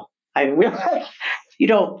CRO. You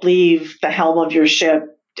don't leave the helm of your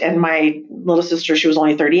ship. And my little sister, she was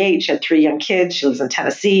only 38. She had 3 young kids. She lives in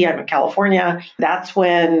Tennessee. I'm in California. That's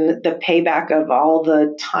when the payback of all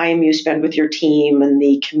the time you spend with your team and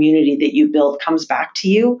the community that you build comes back to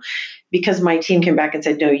you. Because my team came back and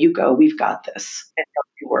said, no, you go. We've got this. And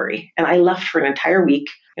don't you worry. And I left for an entire week.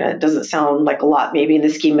 It doesn't sound like a lot maybe in the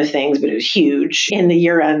scheme of things, but it was huge in the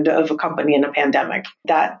year end of a company in a pandemic.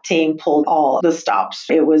 That team pulled all the stops.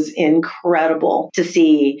 It was incredible to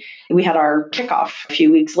see. We had our kickoff a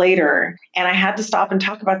few weeks later, and I had to stop and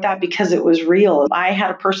talk about that because it was real. I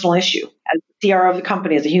had a personal issue. As the CRO of the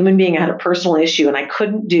company, as a human being, I had a personal issue, and I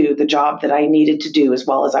couldn't do the job that I needed to do as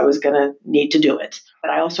well as I was going to need to do it.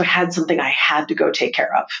 But I also had something I had to go take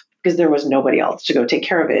care of because there was nobody else to go take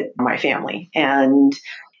care of it, my family. And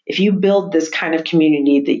if you build this kind of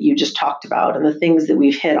community that you just talked about and the things that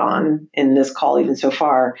we've hit on in this call, even so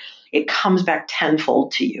far, it comes back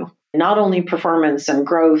tenfold to you. Not only performance and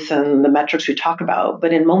growth and the metrics we talk about,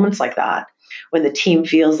 but in moments like that, when the team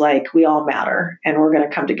feels like we all matter and we're going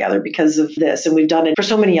to come together because of this. And we've done it for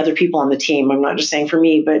so many other people on the team. I'm not just saying for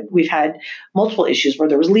me, but we've had multiple issues where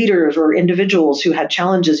there was leaders or individuals who had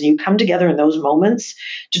challenges, and you come together in those moments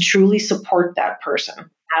to truly support that person.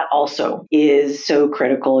 That also is so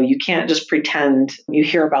critical. You can't just pretend you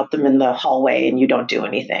hear about them in the hallway and you don't do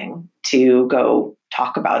anything to go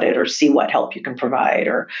talk about it or see what help you can provide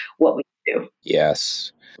or what we can do.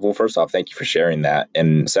 Yes. Well, first off, thank you for sharing that.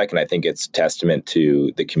 And second, I think it's testament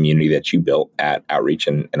to the community that you built at Outreach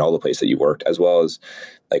and all the places that you worked, as well as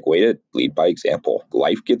like way to lead by example.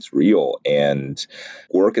 Life gets real, and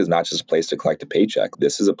work is not just a place to collect a paycheck.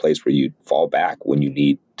 This is a place where you fall back when you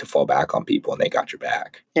need to fall back on people, and they got your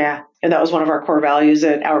back. Yeah. And that was one of our core values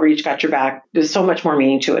at Outreach, got your back. There's so much more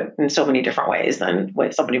meaning to it in so many different ways than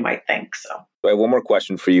what somebody might think. So I have one more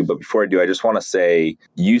question for you, but before I do, I just want to say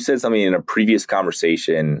you said something in a previous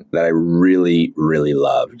conversation that I really, really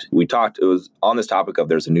loved. We talked, it was on this topic of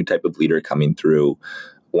there's a new type of leader coming through,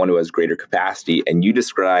 one who has greater capacity. And you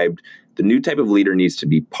described the new type of leader needs to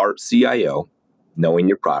be part CIO, knowing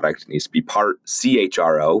your product, needs to be part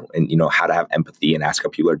CHRO and how to have empathy and ask how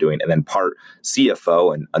people are doing, and then part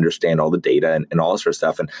CFO and understand all the data and all this sort of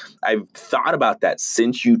stuff. And I've thought about that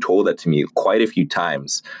since you told that to me quite a few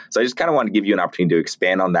times. So I just kind of want to give you an opportunity to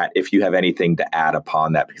expand on that if you have anything to add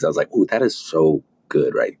upon that, because I was like, oh, that is so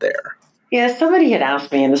good right there. yeah, somebody had asked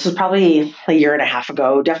me, and this was probably a year and a half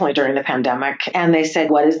ago, definitely during the pandemic, and they said,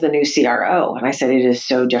 what is the new CRO? And I said, it is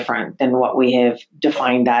so different than what we have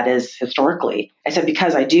defined that as historically. I said,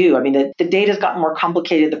 because I do. I mean, the data's gotten more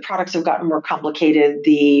complicated, the products have gotten more complicated,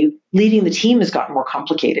 the leading the team has gotten more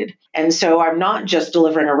complicated. And so I'm not just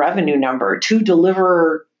delivering a revenue number. To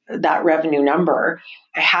deliver that revenue number,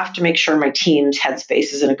 I have to make sure my team's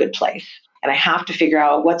headspace is in a good place. And I have to figure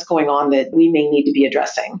out what's going on that we may need to be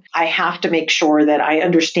addressing. I have to make sure that I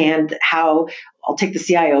understand how, I'll take the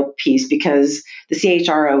CIO piece because the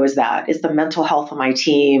CHRO is that. It's the mental health of my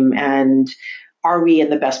team. And are we in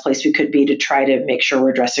the best place we could be to try to make sure we're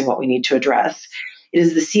addressing what we need to address? It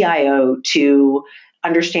is the CIO to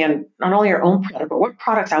understand not only our own product, but what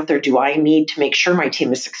products out there do I need to make sure my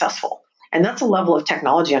team is successful? And that's a level of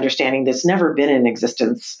technology understanding that's never been in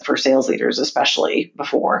existence for sales leaders, especially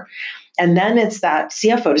before. And then it's that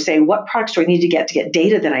CFO to say, what products do I need to get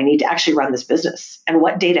data that I need to actually run this business? And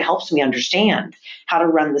what data helps me understand how to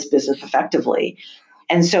run this business effectively?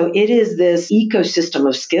 And so it is this ecosystem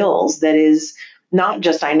of skills that is not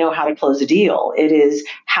just I know how to close a deal. It is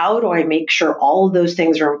how do I make sure all of those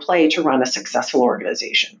things are in play to run a successful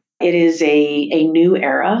organization? It is a new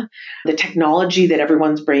era. The technology that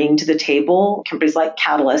everyone's bringing to the table, companies like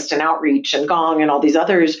Catalyst and Outreach and Gong and all these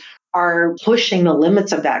others are pushing the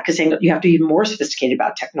limits of that because saying you have to be more sophisticated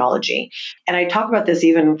about technology. And I talk about this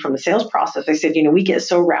even from the sales process. I said, we get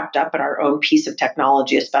so wrapped up in our own piece of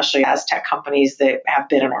technology, especially as tech companies that have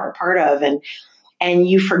been and are a part of. And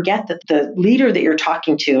you forget that the leader that you're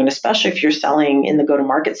talking to, and especially if you're selling in the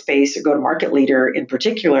go-to-market space or go-to-market leader in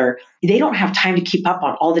particular, they don't have time to keep up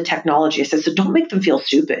on all the technology. I said, so don't make them feel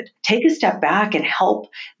stupid. Take a step back and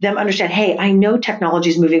help them understand, hey, I know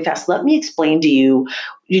technology is moving fast. Let me explain to you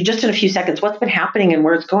just in a few seconds what's been happening and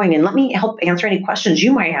where it's going. And let me help answer any questions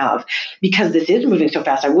you might have because this is moving so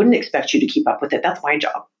fast. I wouldn't expect you to keep up with it. That's my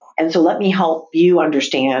job. And so let me help you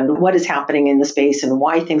understand what is happening in the space and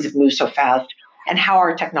why things have moved so fast and how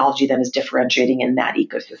our technology then is differentiating in that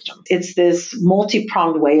ecosystem. It's this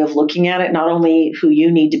multi-pronged way of looking at it, not only who you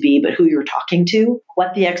need to be, but who you're talking to,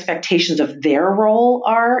 what the expectations of their role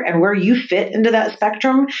are, and where you fit into that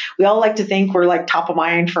spectrum. We all like to think we're like top of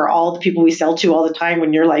mind for all the people we sell to all the time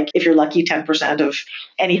when you're like, if you're lucky, 10% of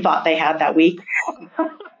any thought they had that week.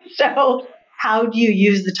 So how do you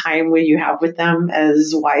use the time when you have with them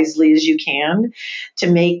as wisely as you can to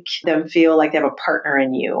make them feel like they have a partner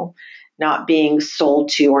in you? Not being sold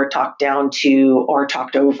to or talked down to or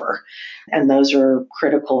talked over. And those are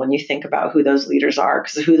critical when you think about who those leaders are,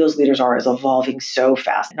 because who those leaders are is evolving so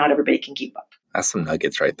fast. Not everybody can keep up. That's some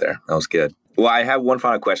nuggets right there. That was good. Well, I have one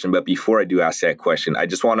final question, but before I do ask that question, I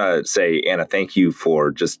just want to say, Anna, thank you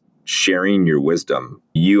for just sharing your wisdom.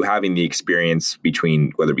 You having the experience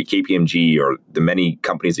between whether it be KPMG or the many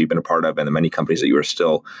companies that you've been a part of and the many companies that you are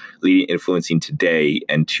still leading, influencing today,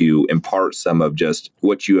 and to impart some of just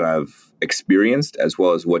what you have experienced as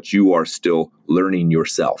well as what you are still learning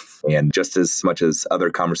yourself. And just as much as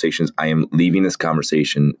other conversations, I am leaving this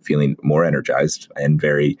conversation feeling more energized and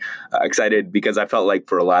very excited, because I felt like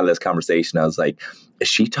for a lot of this conversation, I was like, is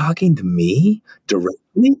she talking to me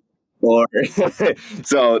directly? Or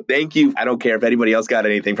so thank you. I don't care if anybody else got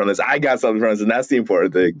anything from this. I got something from this, and that's the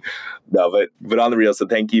important thing. No, but on the real, so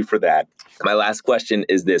thank you for that. My last question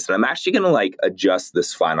is this, and I'm actually going to adjust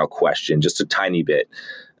this final question just a tiny bit.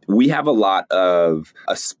 We have a lot of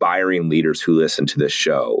aspiring leaders who listen to this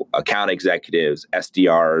show, account executives,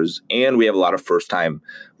 SDRs, and we have a lot of first-time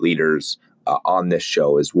leaders on this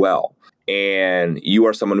show as well. And you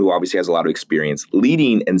are someone who obviously has a lot of experience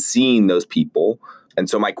leading and seeing those people. And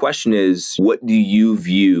so my question is, what do you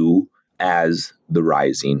view as the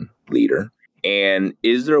rising leader? And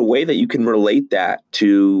is there a way that you can relate that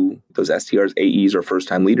to those SDRs, AEs, or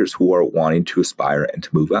first-time leaders who are wanting to aspire and to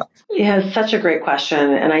move up? Yeah, such a great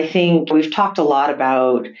question. And I think we've talked a lot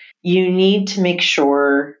about you need to make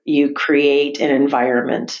sure you create an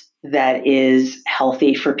environment that is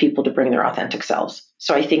healthy for people to bring their authentic selves.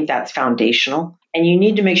 So I think that's foundational. And you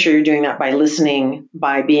need to make sure you're doing that by listening,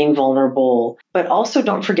 by being vulnerable, but also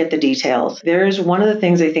don't forget the details. There's one of the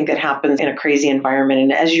things I think that happens in a crazy environment,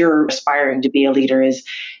 and as you're aspiring to be a leader, is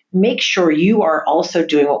make sure you are also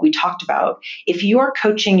doing what we talked about. If you are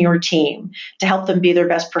coaching your team to help them be their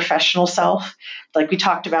best professional self, like we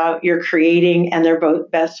talked about, you're creating and their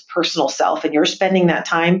both best personal self, and you're spending that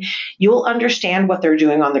time, you'll understand what they're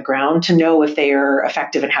doing on the ground to know if they are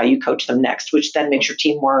effective and how you coach them next, which then makes your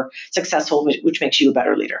team more successful, which makes you a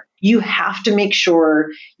better leader. You have to make sure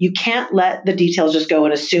you can't let the details just go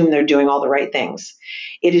and assume they're doing all the right things.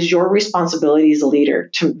 It is your responsibility as a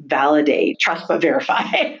leader to validate, trust but verify.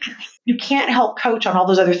 You can't help coach on all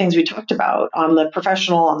those other things we talked about, on the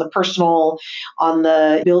professional, on the personal, on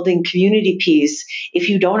the building community piece, if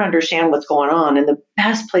you don't understand what's going on. And the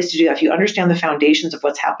best place to do that, if you understand the foundations of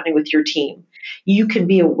what's happening with your team, you can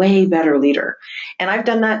be a way better leader. And I've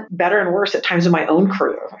done that better and worse at times in my own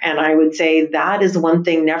career. And I would say that is one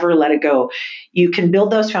thing, never let it go. You can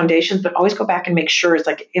build those foundations, but always go back and make sure it's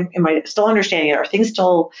like, am I still understanding it? Are things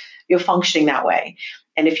still functioning that way?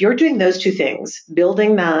 And if you're doing those two things,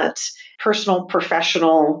 building that personal,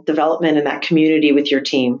 professional development in that community with your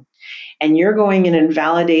team, and you're going in and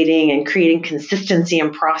validating and creating consistency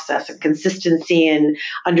in process and consistency in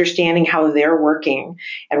understanding how they're working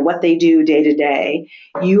and what they do day to day,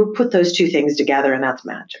 you put those two things together, and that's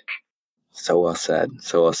magic. So well said.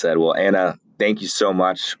 So well said. Well, Anna, thank you so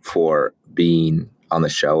much for being on the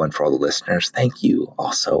show, and for all the listeners, thank you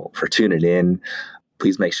also for tuning in.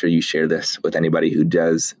 Please make sure you share this with anybody who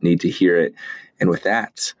does need to hear it. And with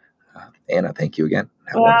that, Anna, thank you again.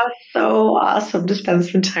 So awesome to spend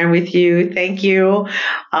some time with you. Thank you.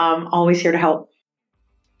 Always here to help.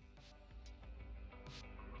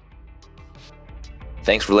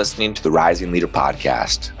 Thanks for listening to the Rising Leader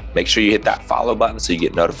Podcast. Make sure you hit that follow button so you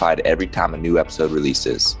get notified every time a new episode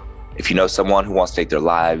releases. If you know someone who wants to take their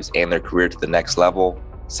lives and their career to the next level,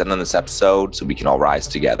 send them this episode so we can all rise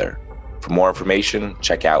together. For more information,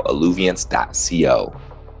 check out alluviance.co.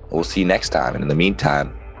 We'll see you next time. And in the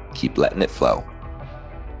meantime, keep letting it flow.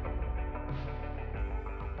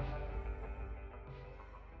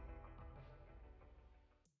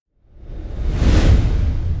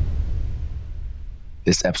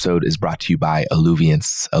 This episode is brought to you by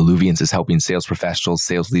Alluviance. Alluviance is helping sales professionals,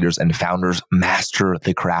 sales leaders, and founders master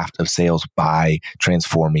the craft of sales by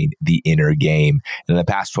transforming the inner game. And in the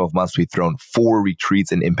past 12 months, we've thrown 4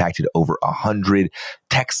 retreats and impacted over 100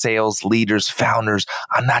 tech sales leaders, founders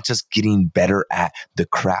on not just getting better at the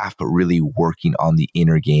craft, but really working on the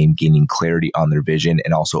inner game, gaining clarity on their vision,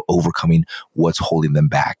 and also overcoming what's holding them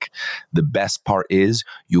back. The best part is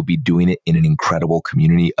you'll be doing it in an incredible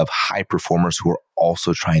community of high performers who are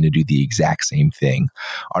also trying to do the exact same thing.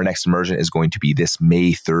 Our next immersion is going to be this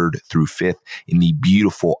May 3rd through 5th in the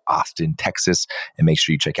beautiful Austin, Texas. And make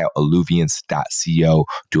sure you check out alluviance.co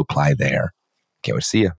to apply there. Can't wait to see you.